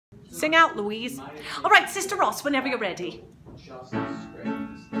Sing out, Louise. All right, Sister Ross, whenever you're ready.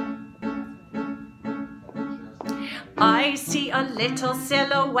 I see a little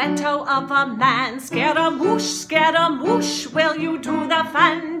silhouette of a man. Scaramouche, will you do the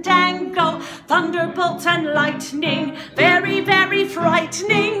fandango? Thunderbolt and lightning, very, very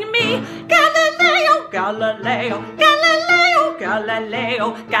frightening me. Galileo, Galileo, Galileo,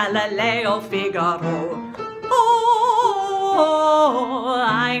 Galileo, Galileo Figaro. Oh,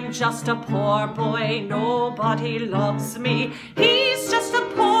 I'm just a poor boy, nobody loves me. He's just a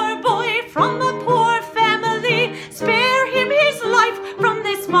poor boy from a poor family. Spare him his life from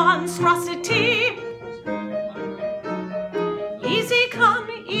this monstrosity. Easy come,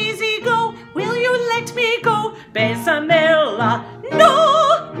 easy go, will you let me go? Bessamilla,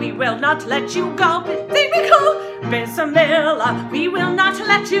 no, we will not let you go. Let me go, Bessamilla, we will not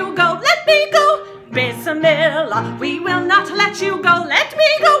let you go. Let me go, Bessamilla, we will not let you go. Let me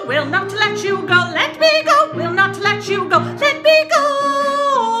go.